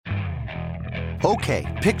Okay,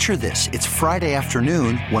 picture this. It's Friday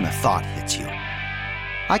afternoon when a thought hits you.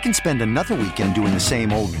 I can spend another weekend doing the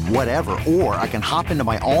same old whatever, or I can hop into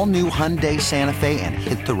my all-new Hyundai Santa Fe and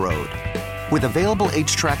hit the road. With available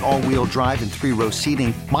H-Track all-wheel drive and 3-row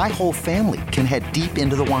seating, my whole family can head deep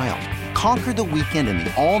into the wild. Conquer the weekend in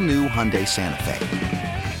the all-new Hyundai Santa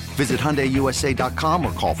Fe. Visit HyundaiUSA.com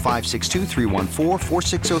or call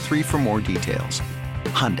 562-314-4603 for more details.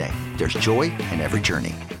 Hyundai, there's joy in every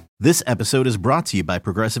journey. This episode is brought to you by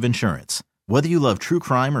Progressive Insurance. Whether you love true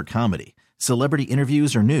crime or comedy, celebrity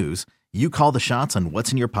interviews or news, you call the shots on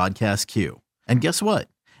what's in your podcast queue. And guess what?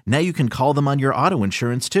 Now you can call them on your auto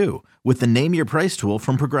insurance too with the Name Your Price tool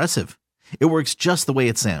from Progressive. It works just the way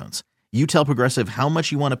it sounds. You tell Progressive how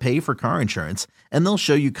much you want to pay for car insurance, and they'll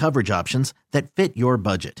show you coverage options that fit your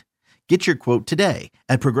budget. Get your quote today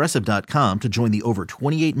at Progressive.com to join the over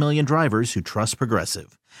 28 million drivers who trust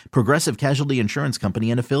Progressive. Progressive Casualty Insurance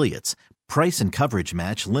Company and Affiliates. Price and coverage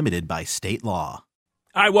match limited by state law.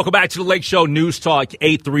 All right, welcome back to the Lake Show News Talk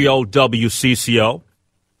 830 WCCO.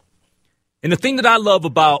 And the thing that I love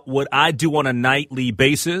about what I do on a nightly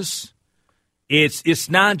basis, it's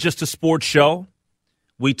not just a sports show.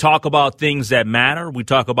 We talk about things that matter. We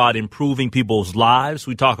talk about improving people's lives.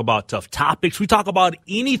 We talk about tough topics. We talk about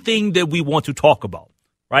anything that we want to talk about,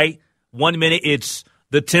 right? 1 minute it's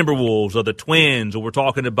the Timberwolves or the Twins, or we're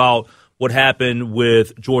talking about what happened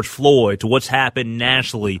with George Floyd, to what's happened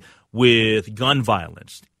nationally with gun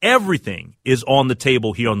violence. Everything is on the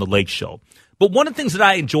table here on the Lake Show. But one of the things that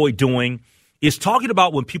I enjoy doing is talking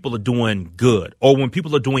about when people are doing good or when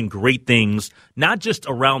people are doing great things, not just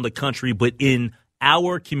around the country, but in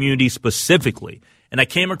our community specifically. And I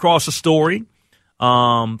came across a story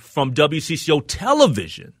from WCCO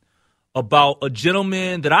television about a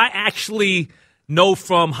gentleman that I actually know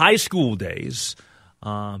from high school days,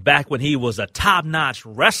 back when he was a top-notch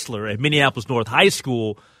wrestler at Minneapolis North High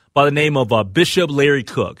School, by the name of Bishop Larry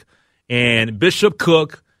Cook. And Bishop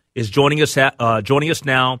Cook is joining us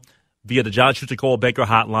now via the John Schuster Cole Baker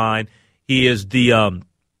Hotline. He is the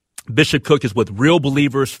Bishop Cook is with Real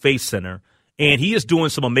Believers Faith Center. And he is doing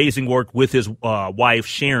some amazing work with his wife,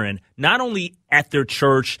 Sharon, not only at their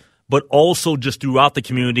church, but also just throughout the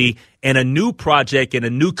community, and a new project and a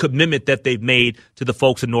new commitment that they've made to the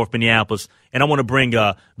folks in North Minneapolis. And I want to bring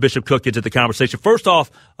Bishop Cook into the conversation. First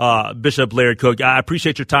off, Bishop Larry Cook, I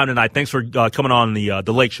appreciate your time tonight. Thanks for coming on the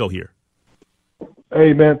Lake Show here.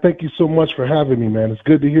 Hey, man, thank you so much for having me, man. It's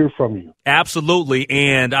good to hear from you. Absolutely.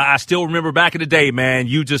 And I still remember back in the day, man,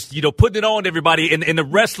 you just, putting it on everybody in the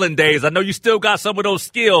wrestling days. I know you still got some of those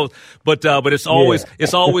skills, but it's always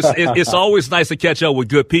nice to catch up with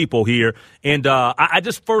good people here. And I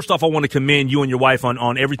just, first off, I want to commend you and your wife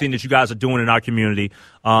on everything that you guys are doing in our community,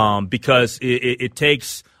 because it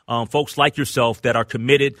takes folks like yourself that are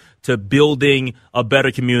committed to building a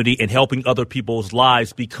better community and helping other people's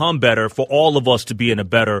lives become better for all of us to be in a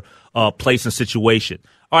better place and situation.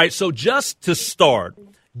 All right, so just to start,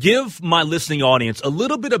 give my listening audience a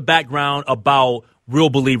little bit of background about Real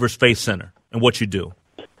Believers Faith Center and what you do.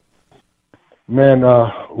 Man,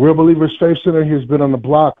 Real Believers Faith Center has been on the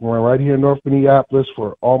block. We're right here in North Minneapolis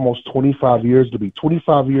for almost 25 years. It'll be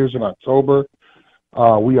 25 years in October.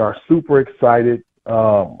 We are super excited.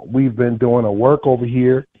 We've been doing a work over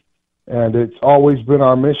here, and it's always been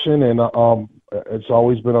our mission, and it's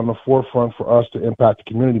always been on the forefront for us to impact the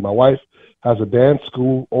community. My wife has a dance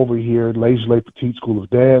school over here, Leger Petite School of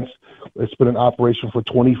Dance. It's been in operation for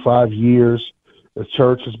 25 years. The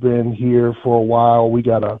church has been here for a while. We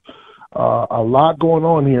got a lot going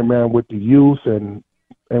on here, man, with the youth and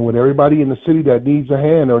with everybody in the city that needs a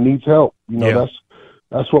hand or needs help.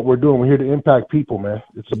 That's what we're doing. We're here to impact people, man.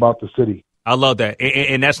 It's about the city. I love that,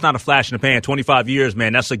 and that's not a flash in the pan. 25 years,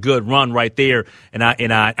 man, that's a good run right there, and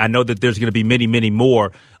I know that there's going to be many, many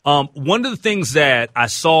more. One of the things that I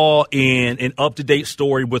saw in an up-to-date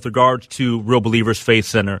story with regards to Real Believers Faith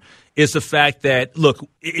Center is the fact that, look,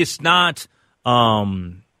 it's not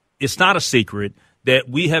a secret that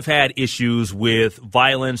we have had issues with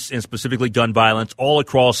violence and specifically gun violence all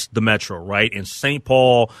across the metro, right? In St.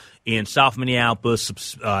 Paul, in South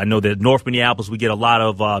Minneapolis, I know that North Minneapolis, we get a lot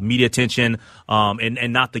of media attention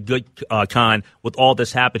and not the good kind with all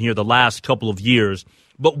that's happened here the last couple of years.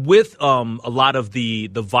 But with a lot of the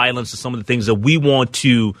violence and some of the things that we want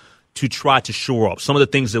to try to shore up, some of the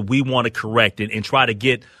things that we want to correct and try to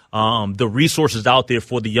get the resources out there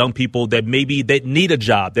for the young people that need a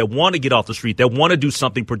job, that want to get off the street, that want to do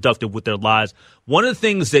something productive with their lives. One of the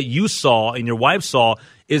things that you saw and your wife saw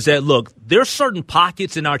is that, look, there are certain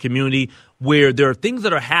pockets in our community where there are things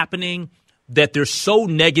that are happening that they're so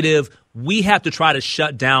negative. We have to try to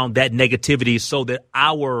shut down that negativity so that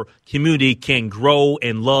our community can grow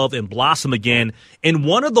and love and blossom again. And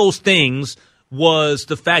one of those things was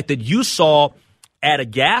the fact that you saw at a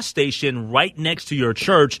gas station right next to your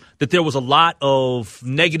church that there was a lot of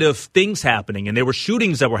negative things happening, and there were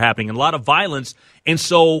shootings that were happening and a lot of violence. And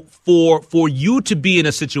so for you to be in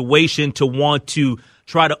a situation to want to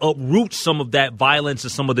try to uproot some of that violence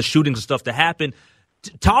and some of the shootings and stuff that happened,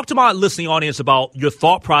 talk to my listening audience about your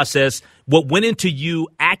thought process, what went into you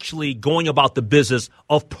actually going about the business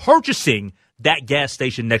of purchasing that gas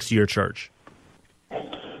station next to your church.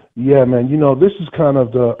 Yeah, man, this is kind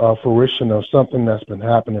of the fruition of something that's been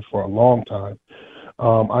happening for a long time.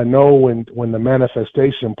 I know when the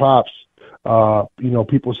manifestation pops,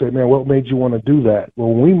 people say, man, what made you want to do that? Well,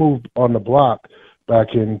 when we moved on the block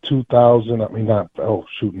back in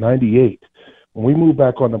 98, when we moved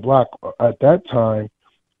back on the block at that time,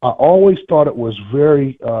 I always thought it was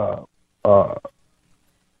very,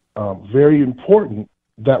 very important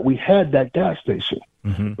that we had that gas station.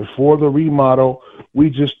 Mm-hmm. Before the remodel, we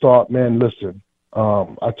just thought, man, listen,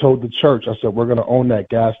 I told the church, I said, we're going to own that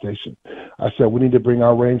gas station. I said, we need to bring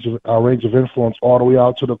our range of influence all the way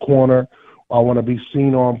out to the corner. I want to be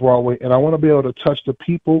seen on Broadway, and I want to be able to touch the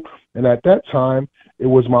people. And at that time, it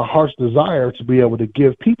was my heart's desire to be able to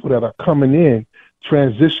give people that are coming in,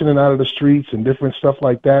 transitioning out of the streets and different stuff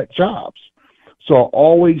like that, jobs. So I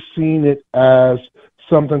always seen it as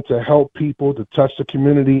something to help people, to touch the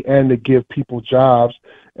community, and to give people jobs,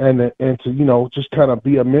 and to just kind of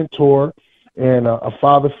be a mentor and a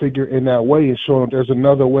father figure in that way, and show them there's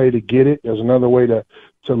another way to get it, there's another way to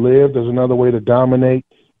live, there's another way to dominate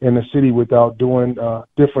in the city without doing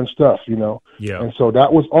different stuff, Yeah. And so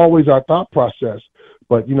that was always our thought process.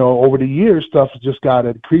 But over the years, stuff just got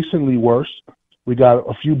increasingly worse. We got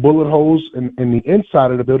a few bullet holes in the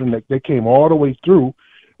inside of the building that they came all the way through.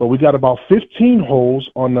 But we got about 15 holes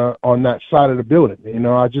on that side of the building.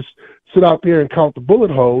 I just sit out there and count the bullet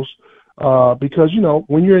holes because,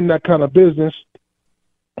 when you're in that kind of business,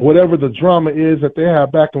 whatever the drama is that they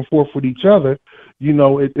have back and forth with each other,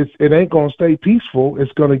 it ain't gonna stay peaceful.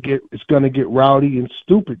 It's gonna get rowdy and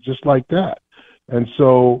stupid just like that. And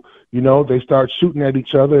so, they start shooting at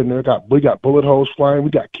each other, and we got bullet holes flying. We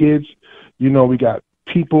got kids, we got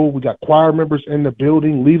people, we got choir members in the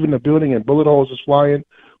building, leaving the building, and bullet holes is flying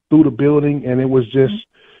through the building. And it was just,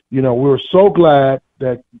 we were so glad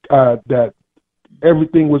that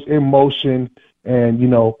everything was in motion. And,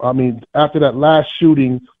 after that last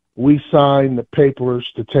shooting, we signed the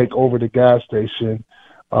papers to take over the gas station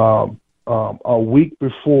a week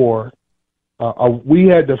before. We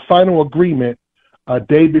had the final agreement a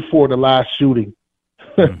day before the last shooting.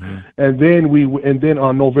 Mm-hmm. and then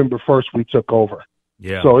on November 1st, we took over.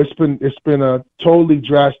 Yeah. So it's been a totally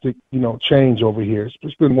drastic, change over here.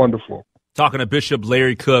 It's been wonderful. Talking to Bishop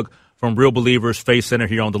Larry Cook from Real Believers Faith Center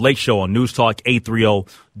here on The Lake Show on News Talk 830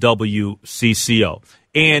 WCCO.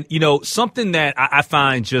 And, something that I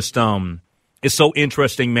find just is so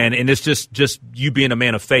interesting, man, and it's just you being a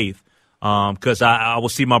man of faith, because I will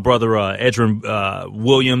see my brother Edrin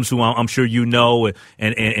Williams, who I'm sure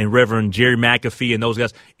and Reverend Jerry McAfee and those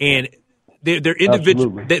guys. And they're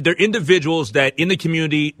individuals that in the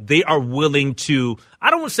community, they are willing to, I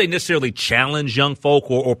don't want to say necessarily challenge young folk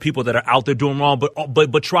or people that are out there doing wrong,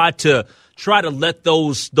 but try to let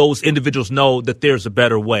those individuals know that there's a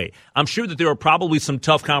better way. I'm sure that there are probably some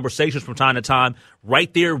tough conversations from time to time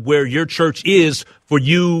right there where your church is for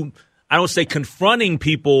you. I don't say confronting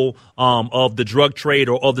people of the drug trade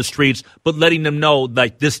or of the streets, but letting them know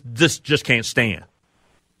like this just can't stand.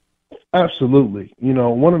 Absolutely.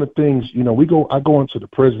 One of the things, I go into the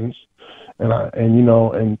prisons and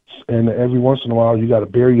every once in a while you got to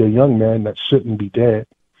bury a young man that shouldn't be dead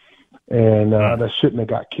and that shouldn't have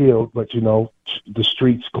got killed. But, the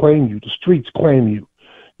streets claim you. The streets claim you.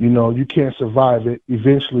 You can't survive it.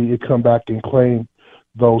 Eventually it come back and claim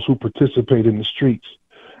those who participate in the streets.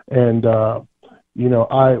 And, I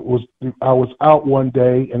was out one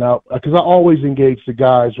day because I always engage the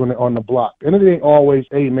guys when they're on the block, and it ain't always,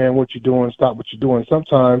 hey man, what you doing? Stop what you're doing.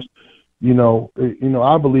 Sometimes,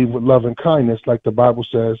 I believe with love and kindness, like the Bible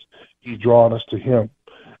says, He's drawing us to Him.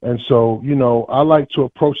 And so, I like to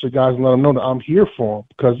approach the guys and let them know that I'm here for them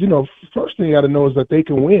because, first thing you got to know is that they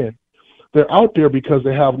can win. They're out there because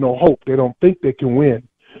they have no hope. They don't think they can win.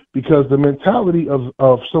 Because the mentality of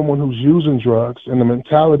someone who's using drugs and the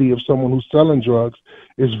mentality of someone who's selling drugs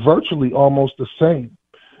is virtually almost the same.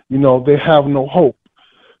 They have no hope.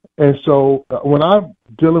 And so when I'm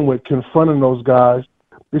dealing with confronting those guys,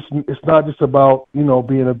 it's not just about,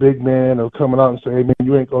 being a big man or coming out and say, hey, man,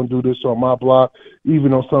 you ain't going to do this on my block,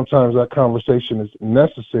 even though sometimes that conversation is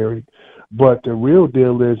necessary. But the real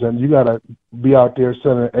deal is, and you got to be out there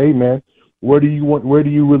saying, hey, man, where do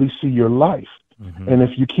you really see your life? Mm-hmm. And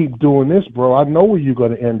if you keep doing this, bro, I know where you're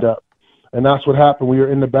going to end up. And that's what happened. We were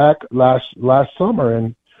in the back last summer,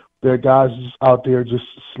 and there are guys just out there just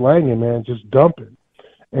slanging, man, just dumping.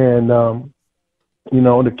 And,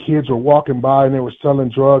 the kids were walking by and they were selling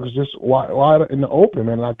drugs just wide in the open,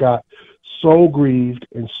 man. I got so grieved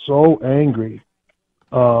and so angry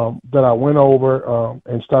that I went over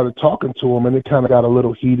and started talking to him, and it kind of got a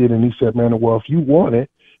little heated. And he said, man, well, if you want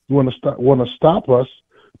to stop us,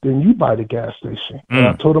 then you buy the gas station. And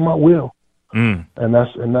I told him I will. And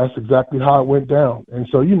that's exactly how it went down. And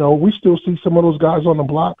so, we still see some of those guys on the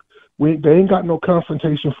block. They ain't got no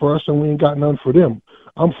confrontation for us, and we ain't got none for them.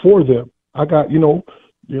 I'm for them. I got,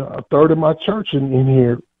 a third of my church in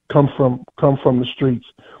here come from the streets.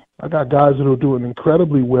 I got guys that are doing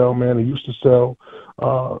incredibly well, man. They used to sell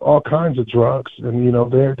all kinds of drugs,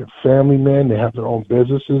 and they're family men. They have their own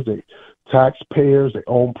businesses. They taxpayers. They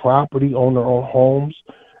own property, own their own homes,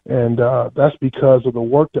 and that's because of the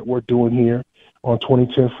work that we're doing here on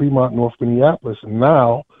 2010 Fremont, North Minneapolis, and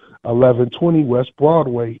now 1120 West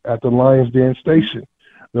Broadway at the Lions Den station.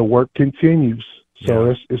 The work continues.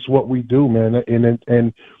 So it's what we do, man,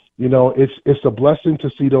 and it's a blessing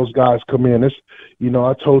to see those guys come in.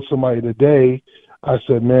 I told somebody today, I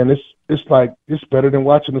said, man, it's better than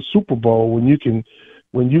watching the Super Bowl when you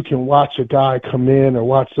can watch a guy come in or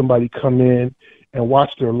watch somebody come in and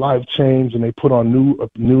watch their life change, and they put on new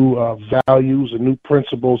values and new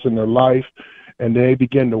principles in their life, and they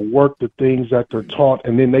begin to work the things that they're taught,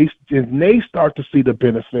 and then they start to see the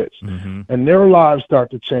benefits, and their lives start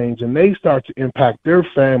to change, and they start to impact their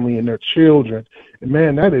family and their children. And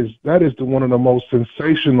man, that is one of the most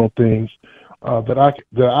sensational things that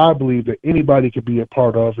I believe that anybody could be a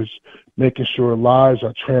part of, is making sure lives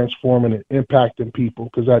are transforming and impacting people.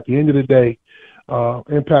 Because at the end of the day,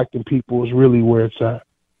 impacting people is really where it's at.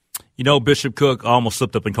 Bishop Cook, I almost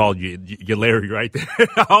slipped up and called you Larry right there.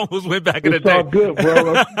 I almost went back in the day. It's all good,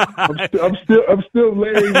 bro. I'm still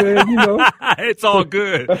Larry, man. It's all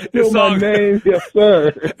good. That's still my name, yes,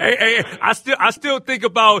 sir. Hey, I still think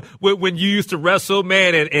about when you used to wrestle,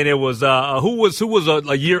 man, and it was who was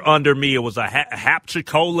a year under me. It was a Hap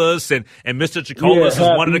Chicolas, and Mr. Chicolas is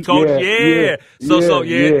one of the coaches. Yeah.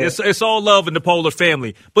 It's all love in the Polar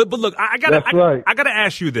family. But look, I gotta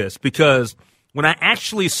ask you this, because when I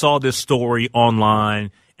actually saw this story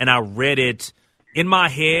online and I read it, in my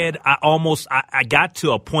head, I got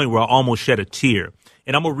to a point where I almost shed a tear.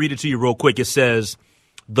 And I'm going to read it to you real quick. It says,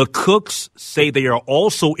 the Cooks say they are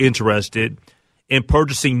also interested in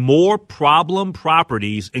purchasing more problem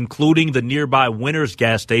properties, including the nearby Winners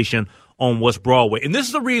gas station on West Broadway. And this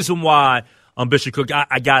is the reason why, Bishop Cook,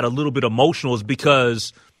 I got a little bit emotional, is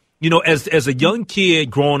because as a young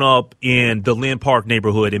kid growing up in the Lynn Park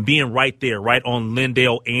neighborhood and being right there, right on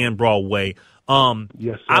Lindale and Broadway,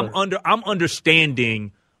 yes, I'm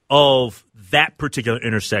understanding of that particular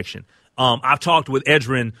intersection. I've talked with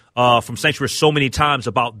Edrin from Sanctuary so many times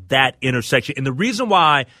about that intersection, and the reason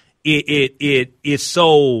why it's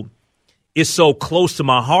so close to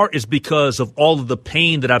my heart is because of all of the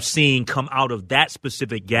pain that I've seen come out of that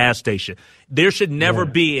specific gas station. There should never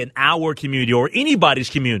be in our community or anybody's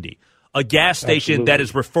community a gas station that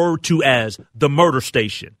is referred to as the murder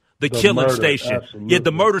station, the killing station. Absolutely. Yeah,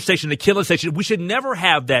 the murder station, the killing station. We should never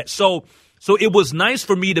have that. So it was nice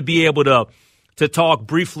for me to be able to talk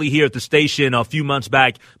briefly here at the station a few months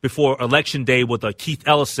back before Election Day with Keith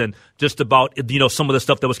Ellison, just about, some of the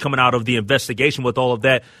stuff that was coming out of the investigation with all of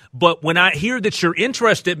that. But when I hear that you're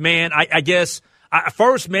interested, man, I guess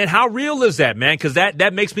first, man, how real is that, man? Because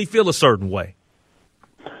that makes me feel a certain way.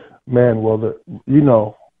 Man, well,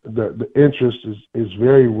 the interest is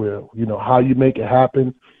very real. How you make it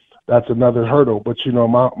happen, that's another hurdle. But,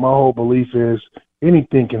 my whole belief is,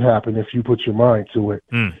 anything can happen if you put your mind to it.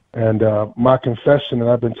 And my confession that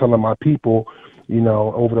I've been telling my people,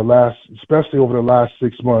 especially over the last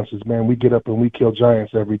 6 months, is, man, we get up and we kill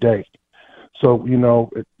giants every day. So,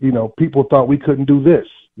 people thought we couldn't do this.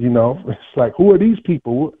 It's like, who are these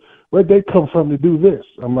people? Where'd they come from to do this?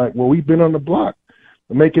 I'm like, well, we've been on the block,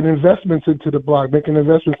 making investments into the block, making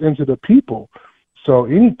investments into the people. So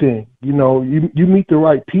anything, you meet the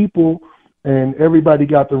right people and everybody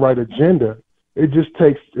got the right agenda. It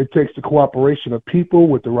takes the cooperation of people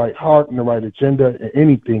with the right heart and the right agenda, and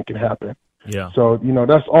anything can happen. Yeah. So,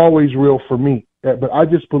 that's always real for me. But I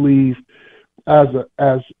just believe as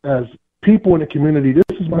people in the community,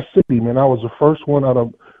 this is my city, man. I was the first one out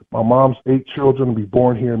of My mom's 8 children will be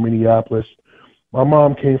born here in Minneapolis. My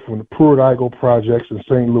mom came from the Pruitt-Igoe Projects in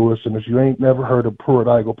St. Louis, and if you ain't never heard of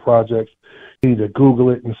Pruitt-Igoe Projects, you need to Google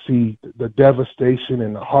it and see the devastation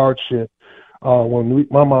and the hardship. When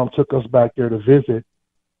my mom took us back there to visit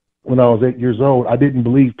when I was 8 years old, I didn't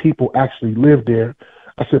believe people actually lived there.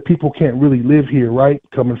 I said, people can't really live here, right?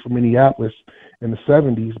 Coming from Minneapolis in the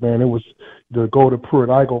 70s, man, it was to go to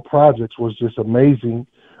Pruitt-Igoe Projects was just amazing.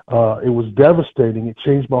 It was devastating. It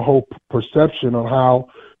changed my whole perception on how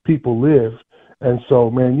people live. And so,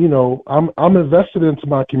 man, you know, I'm invested into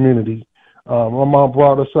my community. My mom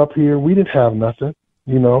brought us up here. We didn't have nothing,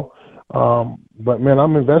 you know. But, man,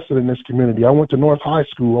 I'm invested in this community. I went to North High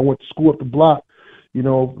School. I went to school up the block, you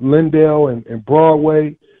know, Lindale and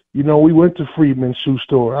Broadway. You know, we went to Freedman's shoe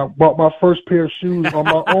store. I bought my first pair of shoes on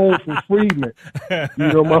my own from Freedman. You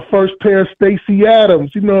know, my first pair of Stacey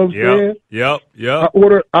Adams. You know what I'm saying? Yep.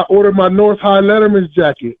 I ordered my North High Letterman's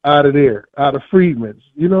jacket out of there, out of Freedman's.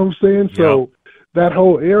 You know what I'm saying? So that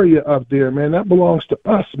whole area up there, man, that belongs to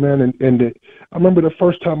us, man. And I remember the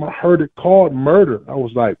first time I heard it called murder, I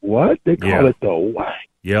was like, what? They call it the what?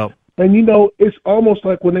 Yep. And, you know, it's almost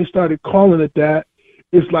like when they started calling it that,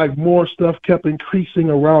 it's like more stuff kept increasing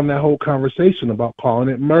around that whole conversation about calling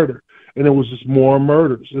it murder. And it was just more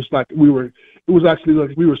murders. It's like it was actually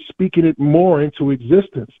like we were speaking it more into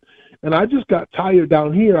existence. And I just got tired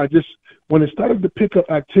down here. When it started to pick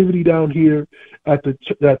up activity down here at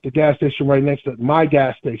the gas station right next to my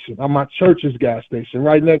gas station, on my church's gas station,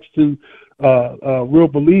 right next to Real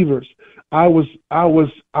Believers, I was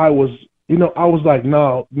like,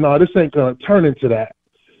 no, this ain't gonna turn into that.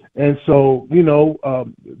 And so, you know,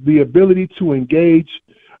 the ability to engage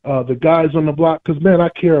the guys on the block, because, man, I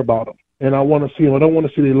care about them, and I want to see them. I don't want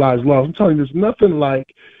to see their lives lost. I'm telling you, there's nothing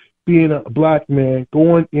like being a black man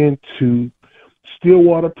going into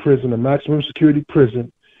Stillwater Prison, a maximum security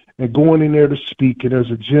prison, and going in there to speak, and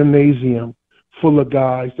there's a gymnasium full of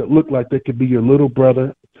guys that look like they could be your little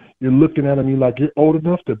brother. You're looking at them, you're like, you're old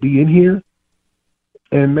enough to be in here?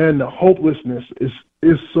 And, man, the hopelessness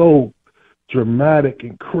is so dramatic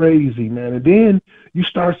and crazy, man. And then you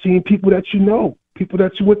start seeing people that you know, people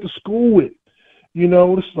that you went to school with. You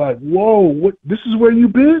know, it's like, whoa, what? This is where you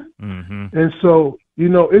been? Mm-hmm. And so, you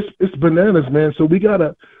know, it's bananas, man. So we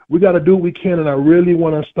gotta do what we can, and I really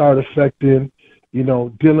want to start affecting, you know,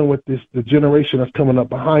 dealing with the generation that's coming up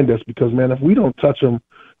behind us, because, man, if we don't touch them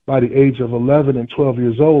by the age of 11 and 12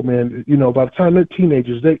 years old, man, you know, by the time they're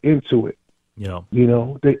teenagers, they're into it. Yeah. You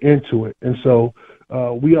know, they're into it. And so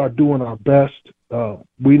we are doing our best.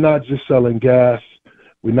 We're not just selling gas.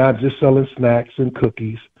 We're not just selling snacks and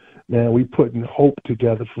cookies. Man, we putting hope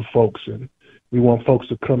together for folks, and we want folks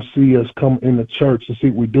to come see us, come in the church and see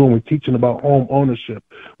what we're doing. We're teaching about home ownership.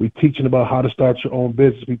 We're teaching about how to start your own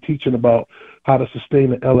business. We're teaching about how to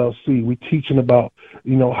sustain an LLC. We're teaching about,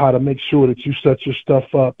 you know, how to make sure that you set your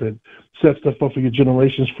stuff up and set stuff up for your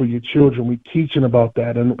generations, for your children. We're teaching about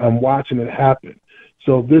that, and I'm watching it happen.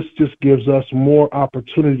 So this just gives us more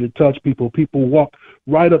opportunity to touch people. People walk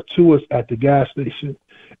right up to us at the gas station,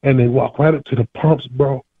 and they walk right up to the pumps,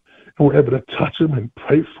 bro, and we're able to touch them and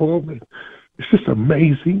pray for them. And it's just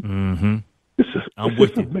amazing. Mm-hmm. It's just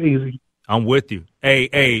amazing. I'm with you.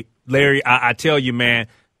 Hey, Larry, I tell you, man,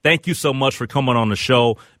 thank you so much for coming on the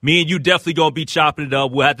show. Me and you definitely going to be chopping it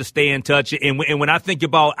up. We'll have to stay in touch. And when I think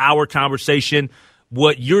about our conversation,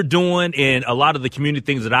 what you're doing and a lot of the community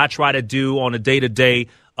things that I try to do on a day-to-day,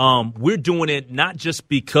 we're doing it not just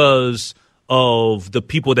because of the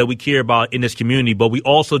people that we care about in this community, but we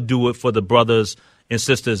also do it for the brothers and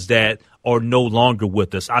sisters that are no longer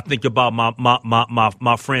with us. I think about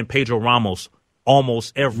my friend Pedro Ramos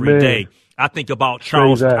almost every day. I think about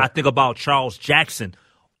Charles. I think about Charles Jackson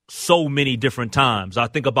so many different times. I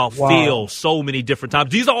think about Phil so many different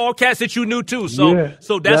times. These are all cats that you knew too. So that's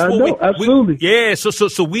what absolutely.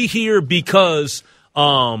 So we here because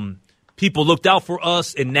people looked out for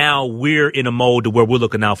us, and now we're in a mode to where we're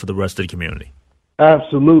looking out for the rest of the community.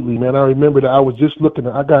 Absolutely, man. I remember that. I was just looking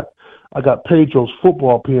at. I got Pedro's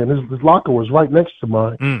football pen. His locker was right next to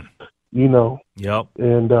mine. You know. Yep.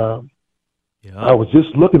 And I was just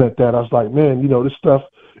looking at that. I was like, man, you know, this stuff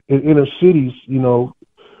in inner cities, you know,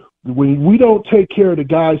 when we don't take care of the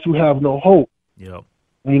guys who have no hope, you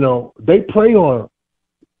know, they prey on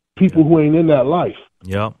people who ain't in that life.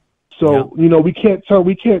 So, you know, we can't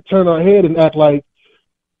turn our head and act like,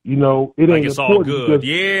 you know, it ain't it's important. All good.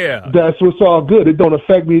 Yeah. That's what's all good. It don't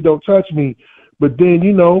affect me. It don't touch me. But then,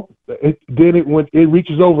 you know, when it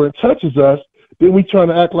reaches over and touches us, then we trying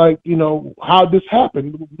to act like, you know, how this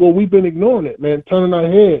happened. Well, we've been ignoring it, man, turning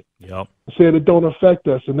our head. Yep. Saying it don't affect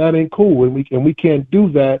us, and that ain't cool. And we can't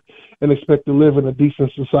do that and expect to live in a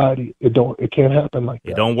decent society. It can't happen like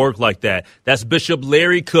that. It don't work like that. That's Bishop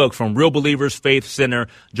Larry Cook from Real Believers Faith Center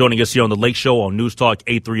joining us here on the Lake Show on News Talk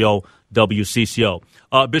 830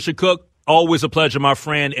 WCCO. Bishop Cook, always a pleasure, my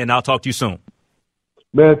friend, and I'll talk to you soon.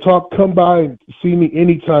 Man, come by and see me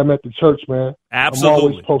anytime at the church, man. Absolutely. I'm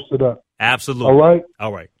always posted up. Absolutely. All right?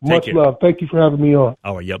 All right. Much love. Thank you for having me on.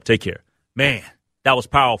 All right. Yep. Take care. Man, that was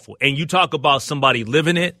powerful. And you talk about somebody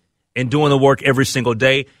living it and doing the work every single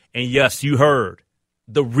day. And, yes, you heard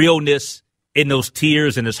the realness in those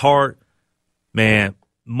tears in his heart. Man,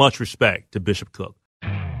 much respect to Bishop Cook.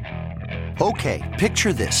 Okay,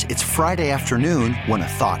 picture this. It's Friday afternoon when a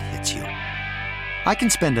thought hits you. I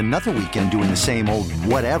can spend another weekend doing the same old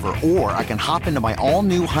whatever, or I can hop into my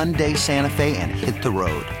all-new Hyundai Santa Fe and hit the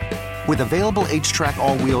road. With available H-Track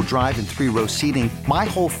all-wheel drive and 3-row seating, my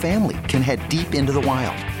whole family can head deep into the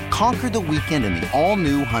wild. Conquer the weekend in the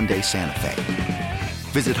all-new Hyundai Santa Fe.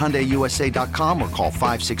 Visit HyundaiUSA.com or call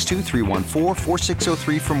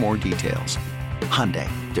 562-314-4603 for more details. Hyundai,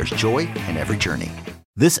 there's joy in every journey.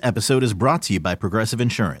 This episode is brought to you by Progressive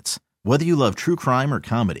Insurance. Whether you love true crime or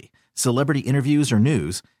comedy, celebrity interviews or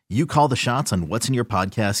news, you call the shots on what's in your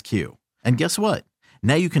podcast queue. And guess what?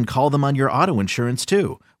 Now you can call them on your auto insurance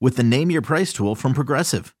too with the Name Your Price tool from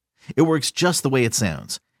Progressive. It works just the way it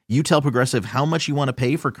sounds. You tell Progressive how much you want to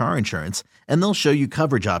pay for car insurance, and they'll show you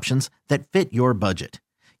coverage options that fit your budget.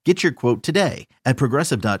 Get your quote today at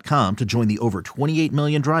Progressive.com to join the over 28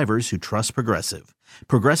 million drivers who trust Progressive.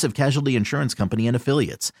 Progressive Casualty Insurance Company and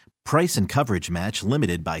Affiliates. Price and coverage match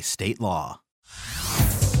limited by state law.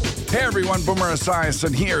 Hey everyone, Boomer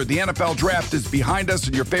Esiason here. The NFL Draft is behind us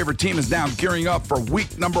and your favorite team is now gearing up for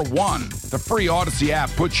week number 1. The free Odyssey app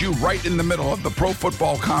puts you right in the middle of the pro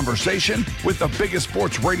football conversation with the biggest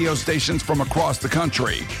sports radio stations from across the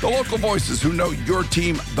country. The local voices who know your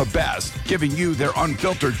team the best, giving you their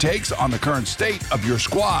unfiltered takes on the current state of your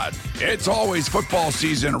squad. It's always football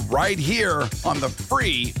season right here on the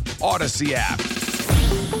free Odyssey app.